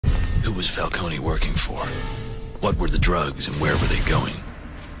Who was Falcone working for? What were the drugs and where were they going?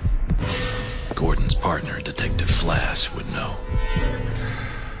 Gordon's partner, Detective Flass, would know.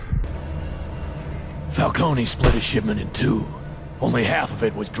 Falcone split his shipment in two. Only half of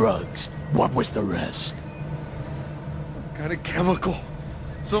it was drugs. What was the rest? Some kind of chemical.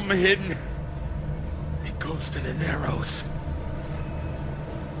 Something hidden. It goes to the Narrows.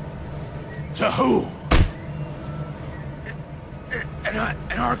 To who?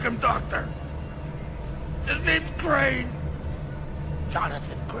 An Arkham doctor. His name's Crane.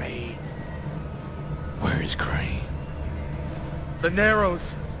 Jonathan Crane. Where is Crane? The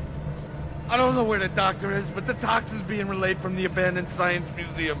Narrows. I don't know where the doctor is, but the toxin's being relayed from the abandoned science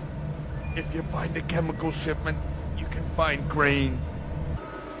museum. If you find the chemical shipment, you can find Crane.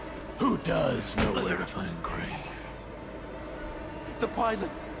 Who does know where to find Crane? The pilot.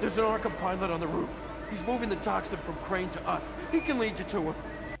 There's an Arkham pilot on the roof. He's moving the toxin from Crane to us. He can lead you to him.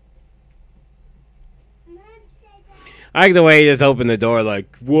 I like the way he just opened the door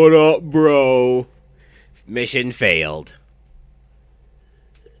like, what up, bro? Mission failed.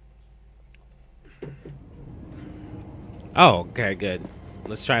 Oh, okay, good.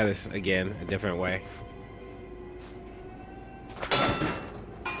 Let's try this again, a different way.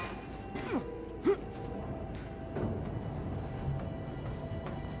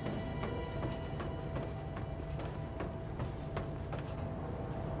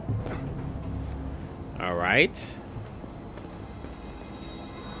 All right. Is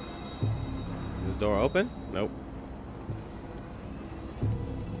this door open? Nope.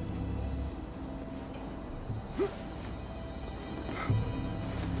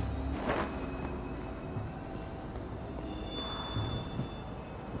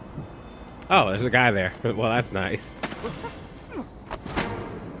 Oh, there's a guy there. Well, that's nice.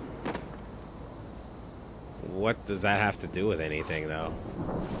 What does that have to do with anything, though?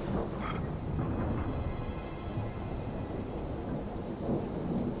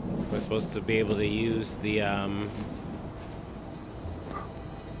 We're supposed to be able to use the,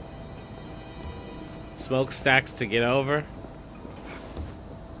 smokestacks to get over?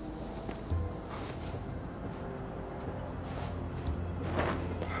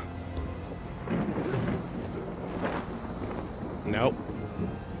 Nope.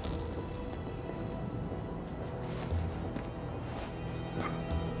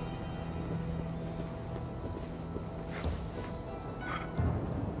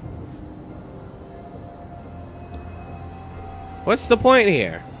 What's the point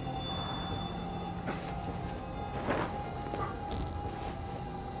here?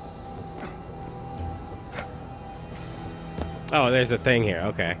 Oh, there's a thing here.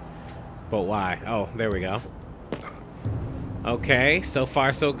 Okay. But why? Oh, there we go. Okay, so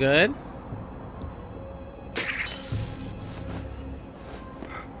far so good.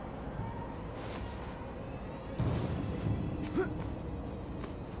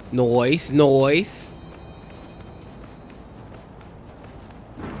 Noise, noise.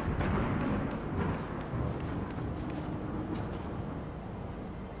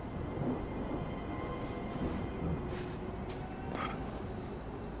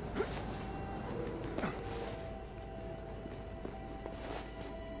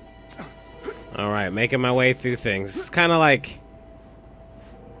 Alright, making my way through things. It's kind of like...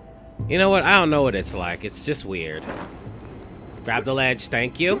 You know what? I don't know what it's like. It's just weird. Grab the ledge,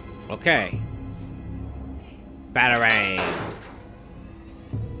 thank you. Okay. Batarang.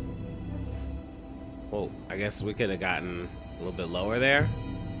 Whoa, I guess we could have gotten a little bit lower there.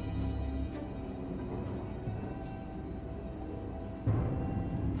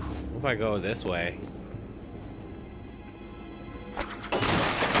 What if I go this way?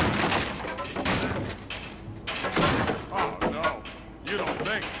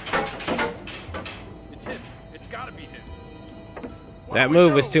 That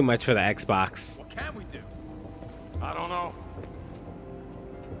move was too much for the Xbox. What can we do? I don't know.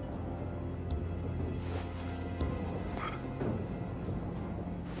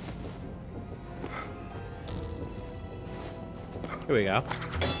 Here we go.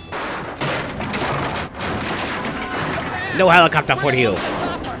 No helicopter for you.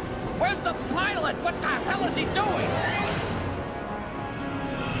 Where's the pilot? What the hell is he doing?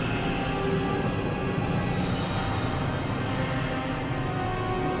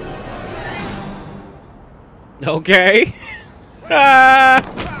 Okay.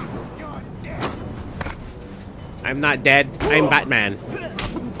 I'm not dead. I'm Batman.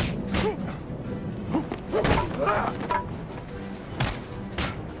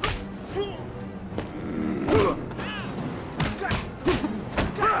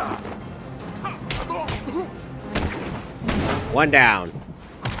 One down.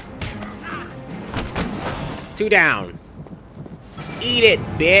 2 down. Eat it,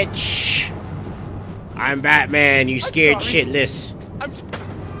 bitch. I'm Batman, you scared shitless.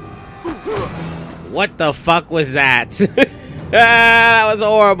 What the fuck was that? That was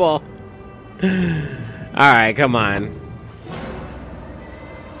horrible. Alright, come on.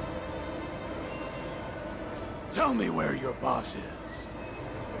 Tell me where your boss is.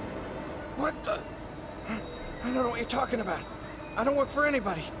 What the? I don't know what you're talking about. I don't work for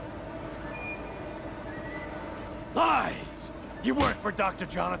anybody. Lies! You work for Dr.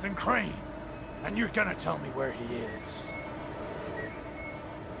 Jonathan Crane. And you're gonna tell me where he is.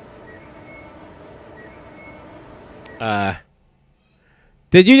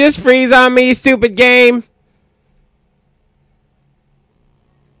 Did you just freeze on me, stupid game?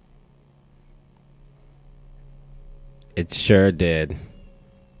 It sure did.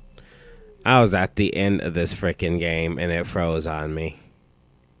 I was at the end of this frickin' game and it froze on me.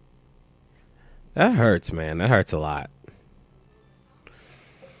 That hurts, man. That hurts a lot.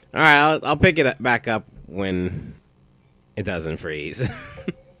 Alright, I'll pick it back up when it doesn't freeze.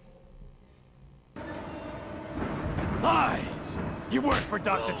 Lies! You work for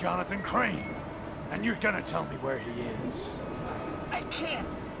Dr. Jonathan Crane. And you're gonna tell me where he is. I can't.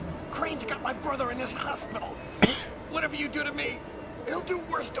 Crane's got my brother in this hospital. Whatever you do to me, he'll do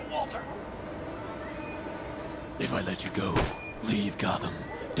worse to Walter. If I let you go, leave Gotham.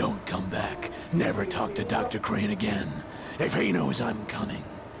 Don't come back. Never talk to Dr. Crane again. If he knows I'm coming,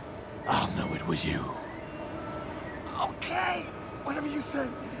 I'll know it was you. Okay, whatever you say.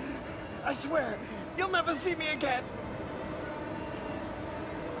 I swear, you'll never see me again.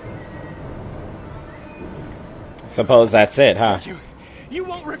 Suppose that's it, huh? You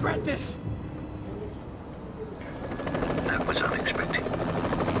won't regret this. That was unexpected.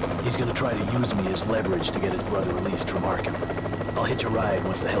 He's gonna try to use me as leverage to get his brother released from Arkham. I'll hitch a ride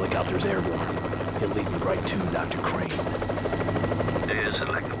once the helicopter's airborne. He'll lead me right to Dr. Crane. There's a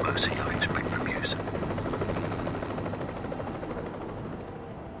lack of mercy I expect from you, sir.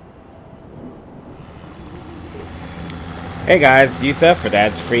 Hey guys, Yusuf for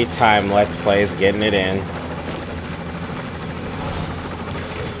Dad's Free Time Let's Plays, getting it in.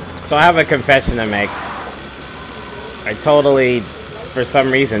 So I have a confession to make. I totally, for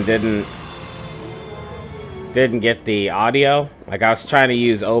some reason, didn't get the audio. Like I was trying to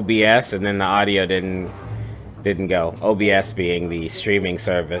use OBS and then the audio didn't go. OBS being the streaming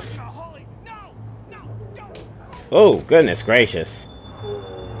service. Oh, goodness gracious.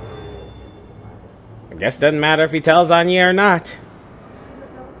 I guess it doesn't matter if he tells on you or not.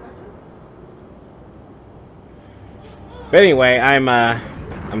 But anyway,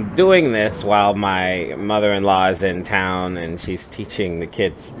 I'm doing this while my mother-in-law is in town and she's teaching the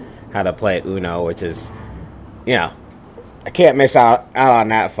kids how to play Uno, which is, you know, I can't miss out on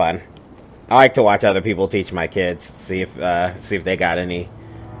that fun. I like to watch other people teach my kids, see if they got any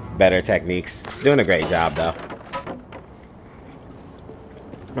better techniques. She's doing a great job though.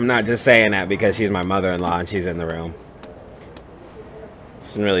 I'm not just saying that because she's my mother-in-law and she's in the room. She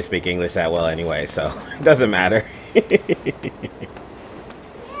doesn't really speak English that well anyway, so it doesn't matter.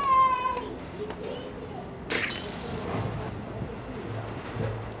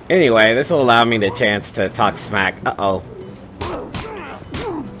 Anyway, this will allow me the chance to talk smack. Uh-oh.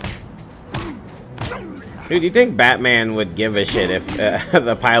 Dude, do you think Batman would give a shit if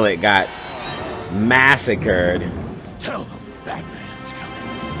the pilot got massacred? Tell them Batman's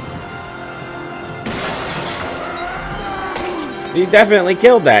coming. You definitely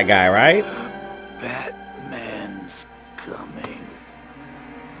killed that guy, right? Batman's coming.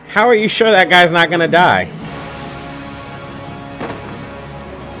 How are you sure that guy's not gonna die?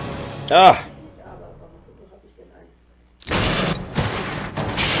 Ugh.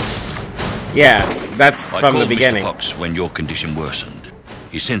 Yeah, that's from the beginning. I called Mr. Fox when your condition worsened.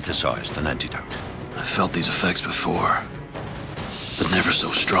 He synthesized an antidote. I've felt these effects before, but never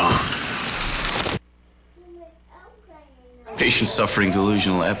so strong. Patients suffering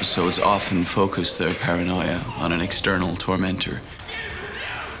delusional episodes often focus their paranoia on an external tormentor.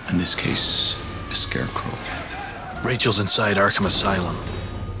 In this case, a scarecrow. Rachel's inside Arkham Asylum,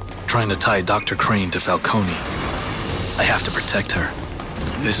 trying to tie Dr. Crane to Falcone. I have to protect her.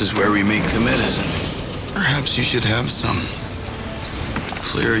 This is where we make the medicine. Perhaps you should have some.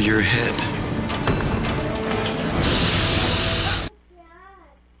 Clear your head.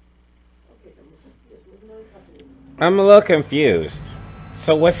 I'm a little confused.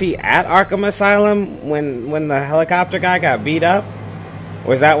 So was he at Arkham Asylum when the helicopter guy got beat up? Or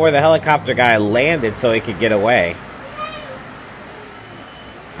was that where the helicopter guy landed so he could get away?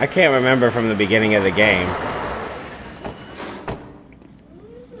 I can't remember from the beginning of the game.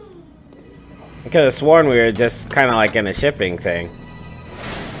 I could have sworn we were just kind of like in a shipping thing.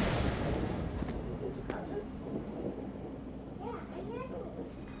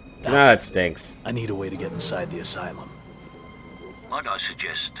 No, that stinks. I need a way to get inside the asylum. Might I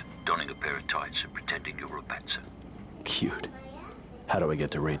suggest donning a pair of tights and pretending you're a Batson? Cute. How do I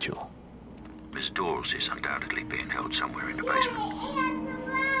get to Rachel? Miss Dawes is undoubtedly being held somewhere in the basement.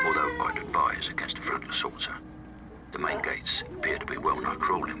 Although I'd advise against a frontal assault, sir. The main gates appear to be well-nigh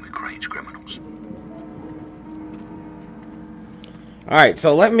crawling with Crane's criminals. Alright,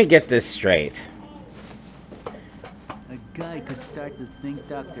 so let me get this straight. A guy could start to think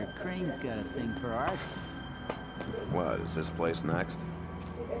Dr. Crane's got a thing for arson. What, is this place next?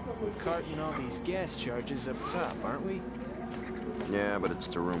 We're carting all these gas charges up top, aren't we? Yeah, but it's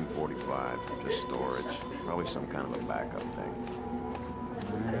to room 45. Just storage. Probably some kind of a backup thing.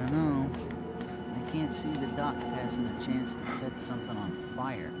 I don't know. I can't see the doc passing a chance to set something on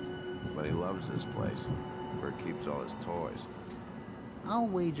fire. But he loves this place. Where he keeps all his toys. I'll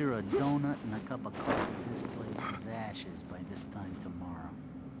wager a donut and a cup of coffee this place is ashes by this time tomorrow.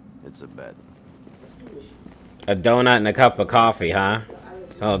 It's a bet. A donut and a cup of coffee, huh?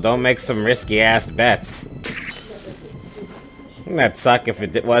 Oh, don't make some risky-ass bets. Wouldn't that suck if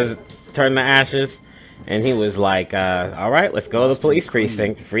it was turned to ashes? And he was like, alright, let's go to the police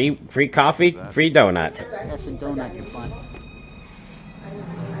precinct. Free coffee, free donut. That's a donut, your butt.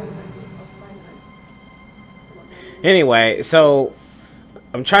 Anyway, so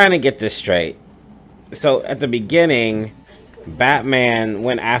I'm trying to get this straight. So at the beginning, Batman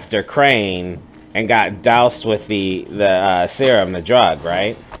went after Crane and got doused with the serum, the drug,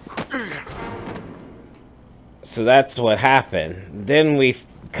 right? So that's what happened. Then we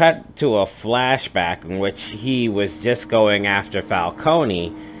cut to a flashback in which he was just going after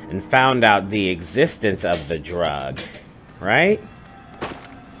Falcone and found out the existence of the drug, right?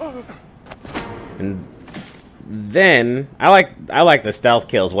 And then I like the stealth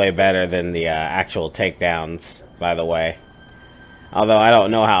kills way better than the actual takedowns, by the way. Although I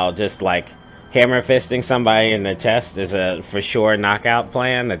don't know how just like hammer fisting somebody in the chest is a for sure knockout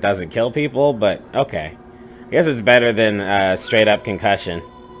plan that doesn't kill people, but okay. I guess it's better than straight up concussion.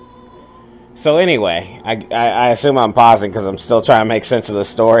 So anyway, I assume I'm pausing because I'm still trying to make sense of the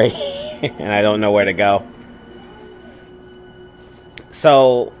story and I don't know where to go.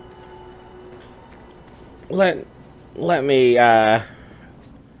 So let me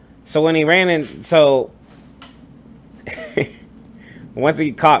so when he ran in, so once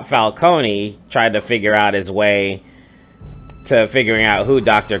he caught Falcone, he tried to figure out his way to figuring out who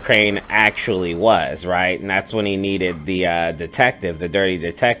Dr. Crane actually was, right? And that's when he needed the detective, the dirty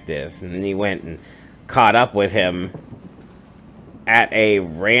detective. And then he went and caught up with him at a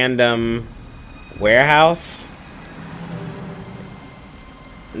random warehouse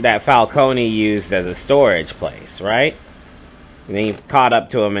that Falcone used as a storage place, right? And then he caught up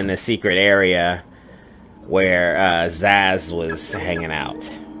to him in the secret area where Zaz was hanging out.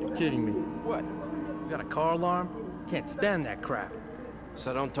 You're kidding me. What? You got a car alarm? Can't stand that crap.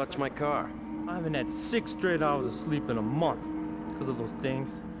 So don't touch my car. I haven't had 6 straight hours of sleep in a month because of those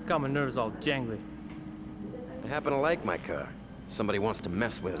things. Got my nerves all jangly. I happen to like my car. Somebody wants to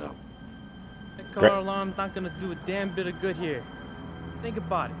mess with it, though. That car alarm's not gonna do a damn bit of good here. Think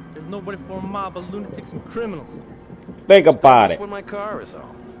about it. There's nobody for a mob of lunatics and criminals. Think about it. That's what my car is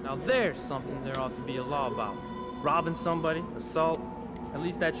all. Now there's something there ought to be a law about. Robbing somebody, assault, at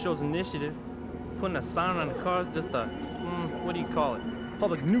least that shows initiative. Putting a sign on the car is just a, what do you call it?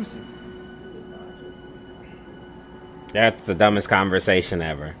 Public nuisance. That's the dumbest conversation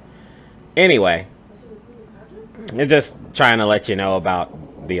ever. Anyway, you're just trying to let you know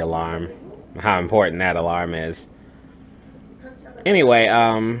about the alarm, how important that alarm is. Anyway,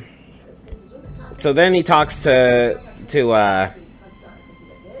 so then he talks to the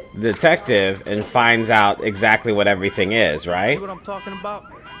detective and finds out exactly what everything is, right? See what I'm talking about?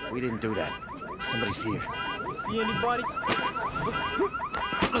 We didn't do that. Somebody's here. You see anybody?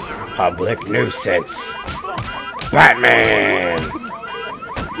 Public nuisance. Batman!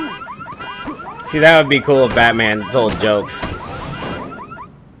 See, that would be cool if Batman told jokes.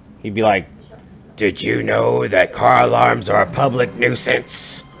 He'd be like, did you know that car alarms are a public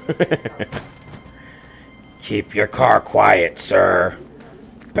nuisance? Keep your car quiet, sir.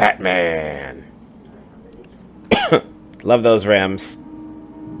 Batman. Love those rims.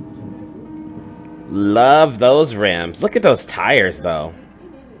 Love those rims. Look at those tires, though.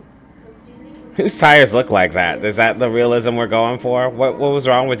 Whose tires look like that? Is that the realism we're going for? What was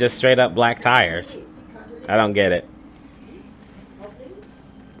wrong with just straight up black tires? I don't get it.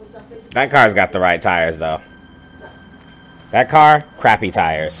 That car's got the right tires, though. That car, crappy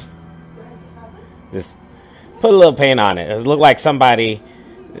tires. Just put a little paint on it. It looked like somebody...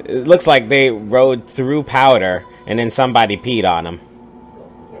 It looks like they rode through powder and then somebody peed on them.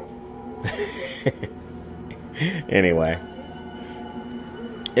 Anyway.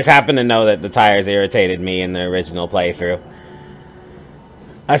 Just happened to know that the tires irritated me in the original playthrough.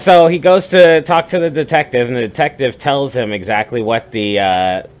 So he goes to talk to the detective, and the detective tells him exactly what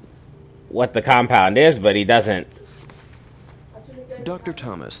the compound is, but he doesn't. Dr.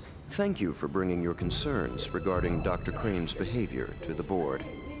 Thomas, thank you for bringing your concerns regarding Dr. Crane's behavior to the board.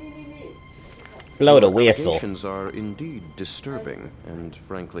 Blow the whistle. Allegations are indeed disturbing and,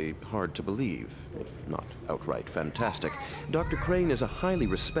 frankly, hard to believe, if not outright fantastic. Dr. Crane is a highly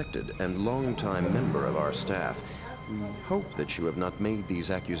respected and long-time member of our staff. We hope that you have not made these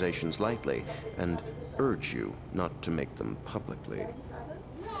accusations lightly, and urge you not to make them publicly.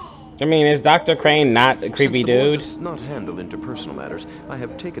 I mean, is Dr. Crane not a creepy dude? Since the board does not handle interpersonal matters, I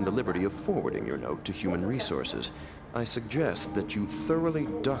have taken the liberty of forwarding your note to Human Resources. I suggest that you thoroughly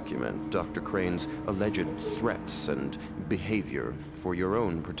document Dr. Crane's alleged threats and behavior for your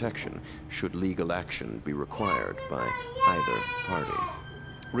own protection, should legal action be required by either party.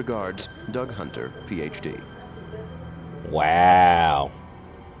 Regards, Doug Hunter, Ph.D. Wow.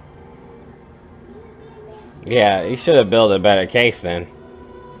 Yeah, he should have built a better case then.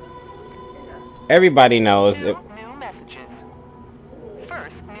 Everybody knows it. New messages.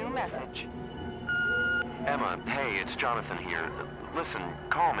 First new message. Emma, hey, it's Jonathan here. Listen,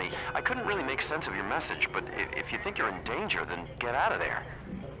 call me. I couldn't really make sense of your message, but if you think you're in danger, then get out of there.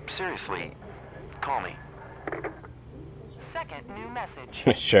 Seriously, call me. Second new message.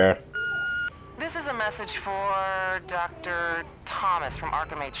 Sure. This is a message for Dr. Thomas from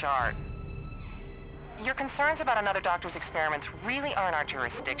Arkham HR. Your concerns about another doctor's experiments really aren't our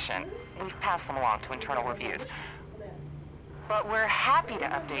jurisdiction. We've passed them along to internal reviews. But we're happy to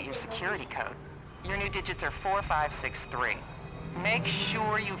update your security code. Your new digits are 4563. Make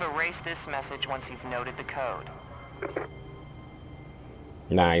sure you've erased this message once you've noted the code.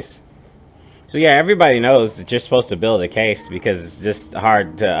 Nice. So yeah, everybody knows that you're supposed to build a case because it's just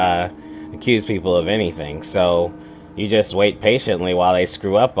hard to accuse people of anything. So you just wait patiently while they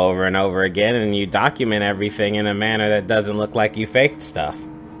screw up over and over again, and you document everything in a manner that doesn't look like you faked stuff.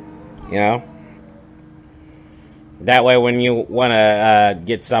 You know? That way when you want to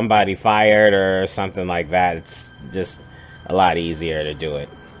get somebody fired or something like that, it's just a lot easier to do it.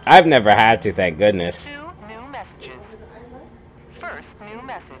 I've never had to, thank goodness. 2 new messages. First new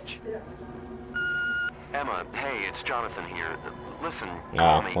message. Emma, hey, it's Jonathan here. Listen,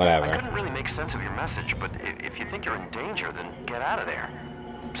 call me. Whatever. I couldn't really make sense of your message, but if you think you're in danger, then get out of there.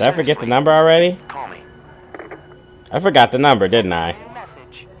 Did I forget the number already? Call me. I forgot the number, didn't I?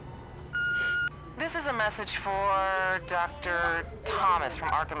 Message. This is a message for Dr. Thomas from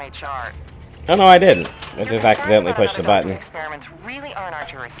Arkham HR. Oh no, I didn't. I just accidentally pushed the button. Experiments really aren't our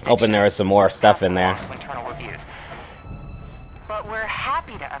jurisdiction. Hoping there was some more stuff in there. Internal reviews. But we're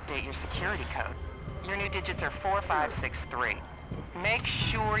happy to update your security code. Your new digits are 4563. Make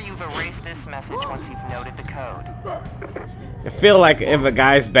sure you've erased this message once you've noted the code. I feel like if a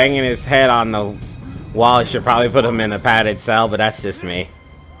guy's banging his head on the wall, I should probably put him in a padded cell, but that's just me.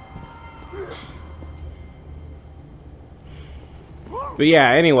 But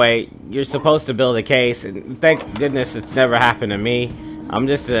yeah, anyway, you're supposed to build a case, and thank goodness it's never happened to me. I'm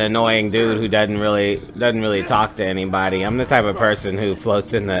just an annoying dude who doesn't really talk to anybody. I'm the type of person who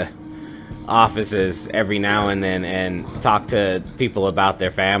floats in the offices every now and then and talk to people about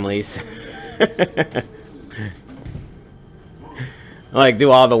their families. Like,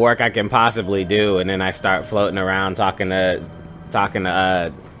 do all the work I can possibly do, and then I start floating around talking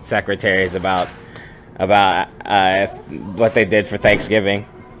to secretaries about what they did for Thanksgiving.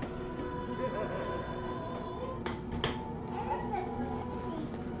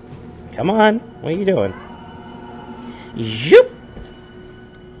 Come on, what are you doing? Zoop!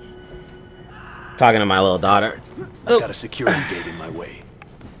 Talking to my little daughter. I've got a security gate in my way.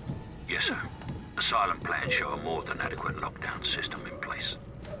 Yes, sir. Asylum plans show a more than adequate lockdown system in place.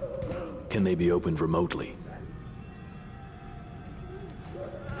 Can they be opened remotely?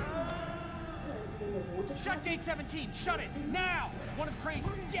 Shut gate 17! Shut it! Now! One of Crane's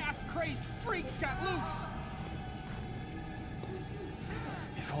gas-crazed freaks got loose!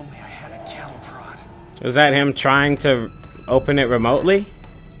 If only I had a cattle prod. Was that him trying to open it remotely?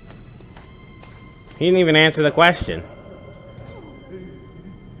 He didn't even answer the question.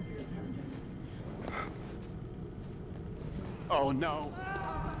 Oh no.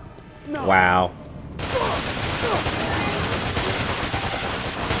 No. Wow.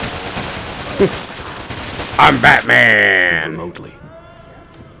 I'm Batman! Remotely.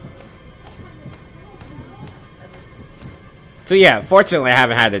 So yeah, fortunately I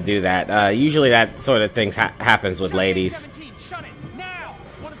haven't had to do that. Usually that sort of thing happens with ladies. 17, shut it now!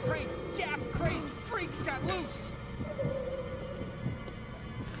 One of Crane's gas-crazed freaks got loose.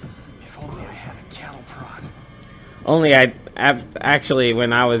 If only I had a cattle prod. Only actually,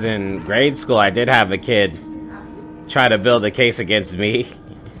 when I was in grade school, I did have a kid try to build a case against me.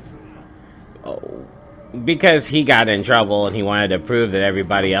 Because he got in trouble and he wanted to prove that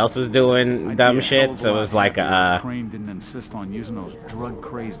everybody else was doing dumb shit, so it was like Crane didn't insist on using those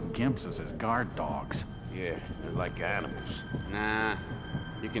drug-crazed gimps as his guard dogs. Yeah, they're like animals. Nah,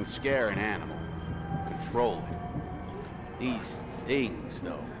 you can scare an animal. Control it. These things,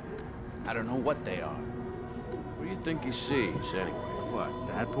 though, I don't know what they are. What do you think he sees, anyway? What,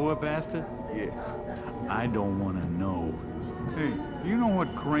 that poor bastard? Yeah. I don't want to know. Hey, you know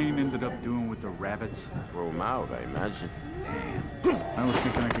what Crane ended up doing with the rabbits? Throw them out, I imagine. Damn. I was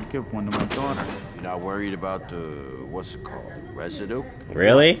thinking I could give one to my daughter. You're not worried about the, what's it called, residue?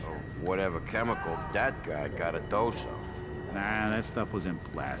 Really? Or whatever chemical that guy got a dose of. Nah, that stuff was in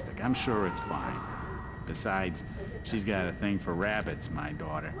plastic. I'm sure it's fine. Besides, she's got a thing for rabbits, my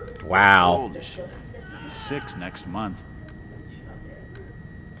daughter. Wow. How old is she? 6 next month.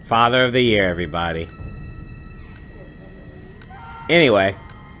 Father of the year, everybody. Anyway.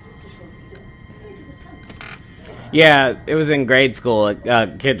 Yeah, it was in grade school.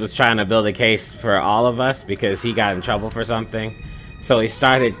 A kid was trying to build a case for all of us because he got in trouble for something. So he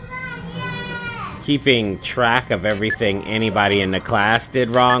started keeping track of everything anybody in the class did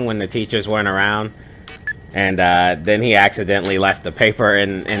wrong when the teachers weren't around. And then he accidentally left the paper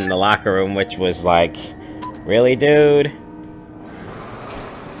in the locker room, which was like, really, dude?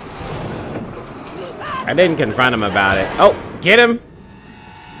 I didn't confront him about it. Oh, get him!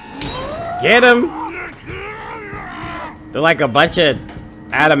 Get him! They're like a bunch of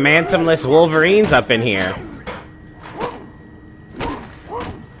adamantumless Wolverines up in here.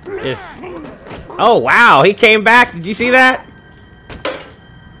 Just... Oh, wow, he came back. Did you see that?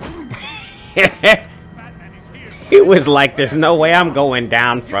 It was like, there's no way I'm going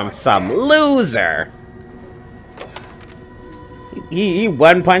down from some loser. He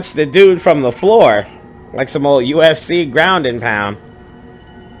one-punched the dude from the floor. Like some old UFC ground and pound.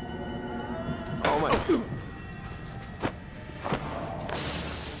 Oh my.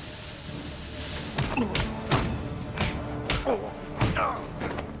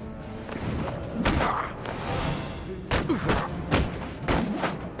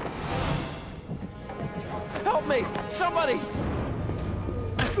 Help me! Somebody!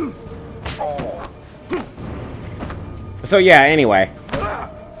 So yeah, anyway.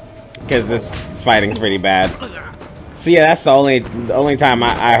 Because this fighting's pretty bad. So yeah, that's the only time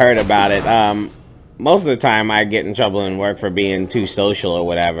I heard about it. Most of the time I get in trouble in work for being too social or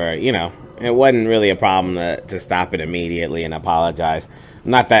whatever. You know, it wasn't really a problem to stop it immediately and apologize.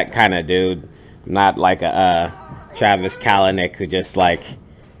 I'm not that kind of dude. I'm not like a Travis Kalanick who just like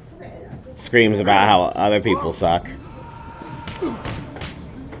screams about how other people suck.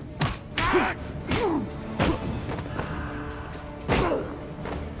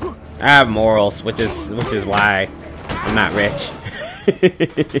 I have morals, which is why I'm not rich.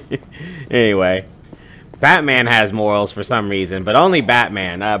 Anyway, Batman has morals for some reason, but only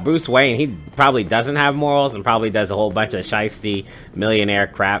Batman. Bruce Wayne, he probably doesn't have morals and probably does a whole bunch of shiesty millionaire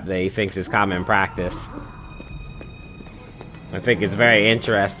crap that he thinks is common practice. I think it's very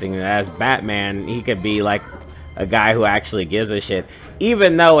interesting that as Batman, he could be like a guy who actually gives a shit.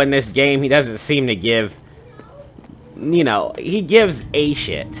 Even though in this game, he doesn't seem to give... You know, he gives a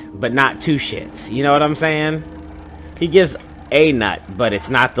shit, but not two shits. You know what I'm saying? He gives a nut, but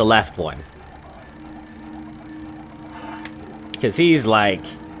it's not the left one. Cause he's like,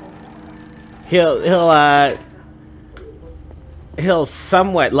 he'll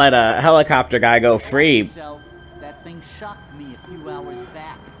somewhat let a helicopter guy go free. That thing shocked me a few hours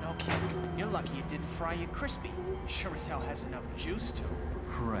back. No kidding. You're lucky it didn't fry you crispy. Sure as hell has enough juice to.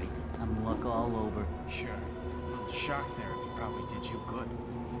 Right. I'm luck all over. Sure. A little shock therapy probably did you good.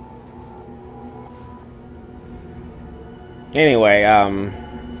 Anyway,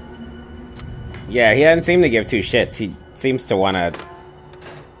 yeah, he doesn't seem to give two shits. He seems to want to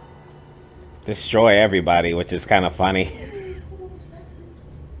destroy everybody, which is kind of funny.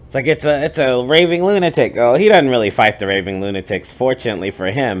 It's like it's a raving lunatic. Oh, he doesn't really fight the raving lunatics. Fortunately for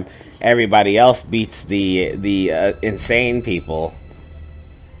him, everybody else beats the insane people.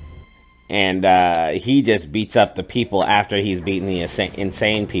 And he just beats up the people after he's beaten the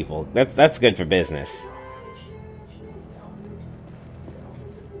insane people. That's good for business.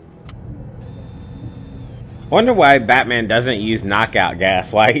 Wonder why Batman doesn't use knockout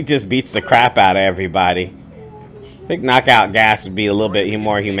gas. Why he just beats the crap out of everybody. I think knockout gas would be a little bit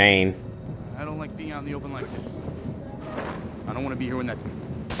more humane. I don't like being out in the open like this. I don't want to be here when that...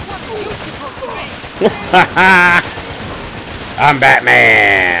 I'm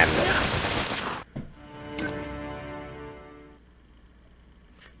Batman!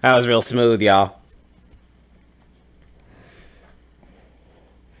 That was real smooth, y'all.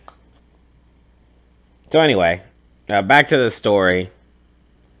 So anyway, back to the story.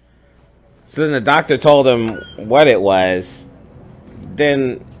 So then the doctor told him what it was.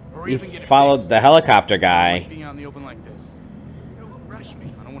 Then he followed the helicopter guy. Being out in the open like this. I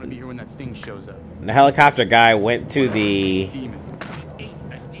don't want to be here when that thing shows up. The helicopter guy went to the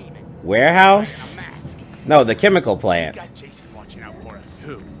warehouse? No, the chemical plant.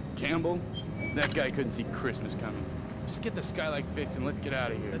 Who? Campbell? That guy couldn't see Christmas coming. Just get the skylight fixed and let's get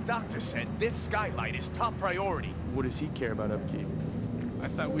out of here. The doctor said this skylight is top priority. What does he care about upkeep? I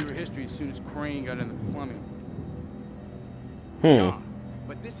thought we were history as soon as Crane got into the plumbing. Yeah,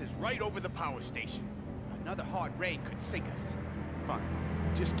 but this is right over the power station. Another hard rain could sink us. Fine.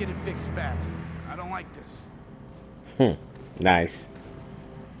 Just get it fixed fast. I don't like this. Nice.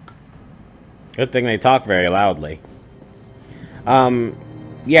 Good thing they talk very loudly.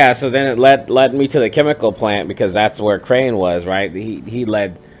 Yeah, so then it led me to the chemical plant because that's where Crane was, right? He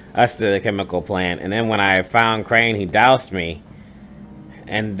led us to the chemical plant, and then when I found Crane, he doused me.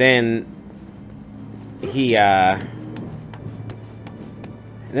 And then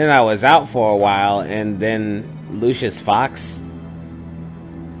then I was out for a while, and then Lucius Fox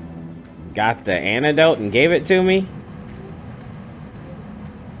got the antidote and gave it to me.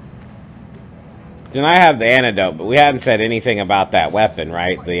 Then I have the antidote, but we hadn't said anything about that weapon,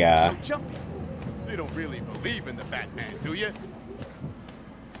 right? The You don't really believe in the Batman, do you?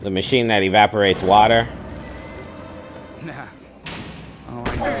 the machine that evaporates water. Nah. Oh,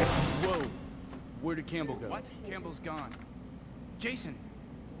 I know. Whoa. Where did Campbell go? What? Campbell's gone. Jason!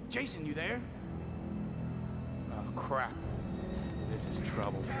 Jason, you there? Oh, crap. This is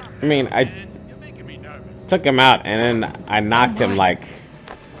trouble. I mean, I took him out, and then I knocked him, like,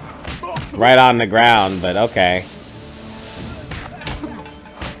 right on the ground, but okay.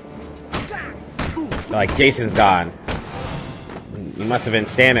 Like, Jason's gone. He must have been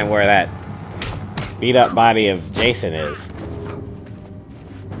standing where that beat-up body of Jason is.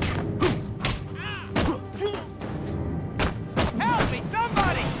 Help me,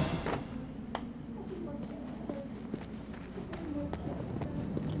 somebody!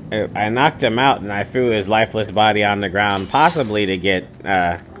 I knocked him out, and I threw his lifeless body on the ground, possibly to get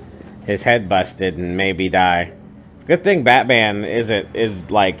his head busted and maybe die. Good thing Batman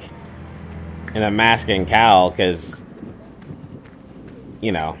is like in a mask and cowl, because,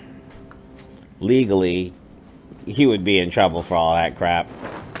 you know, legally he would be in trouble for all that crap.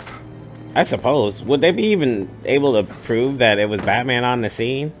 I suppose. Would they be even able to prove that it was Batman on the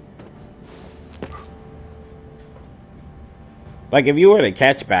scene? Like, if you were to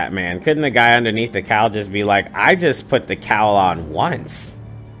catch Batman, couldn't the guy underneath the cowl just be like, I just put the cowl on once?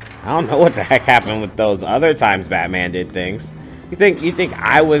 I don't know what the heck happened with those other times Batman did things. You think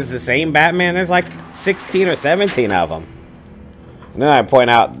I was the same Batman? There's like 16 or 17 of them. And then I point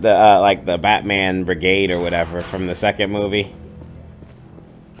out the like the Batman Brigade or whatever from the second movie.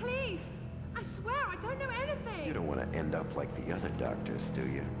 Please, I swear I don't know anything. You don't want to end up like the other doctors, do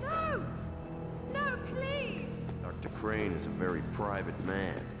you? No, no, please. Dr. Crane is a very private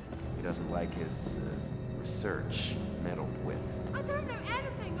man. He doesn't like his research meddled with. I don't know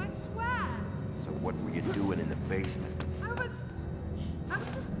anything, I swear. So what were you doing in the basement? I was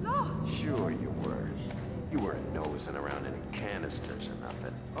just lost. Sure you were. You weren't nosing around any canisters or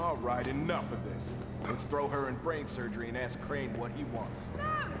nothing. All right, enough of this. Let's throw her in brain surgery and ask Crane what he wants. No,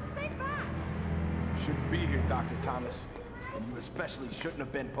 stay back. You shouldn't be here, Dr. Thomas. And you especially shouldn't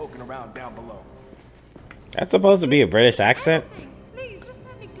have been poking around down below. That's supposed to be a British accent? Please, just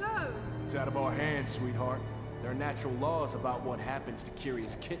let me go. It's out of our hands, sweetheart. There are natural laws about what happens to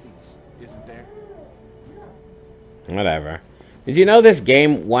curious kittens, isn't there? Whatever. Did you know this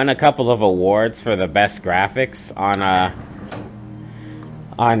game won a couple of awards for the best graphics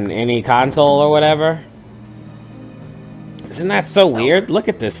on any console or whatever? Isn't that so weird? Look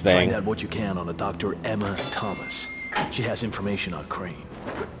at this thing. Find out what you can on a Dr. Emma Thomas. She has information on Crane.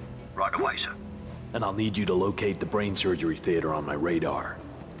 Right away, sir. And I'll need you to locate the brain surgery theater on my radar.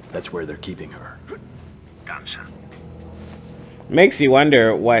 That's where they're keeping her. Done, sir. Makes you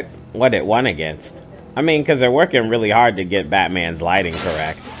wonder what it won against. I mean, because they're working really hard to get Batman's lighting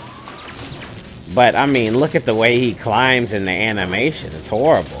correct. But, I mean, look at the way he climbs in the animation. It's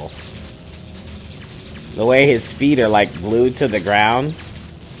horrible. The way his feet are, like, glued to the ground.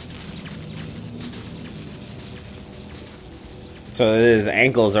 So his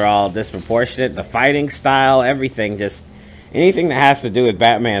ankles are all disproportionate. The fighting style, everything, just anything that has to do with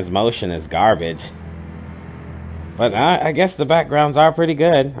Batman's motion is garbage. But I guess the backgrounds are pretty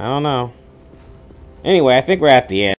good. I don't know. Anyway, I think we're at the end.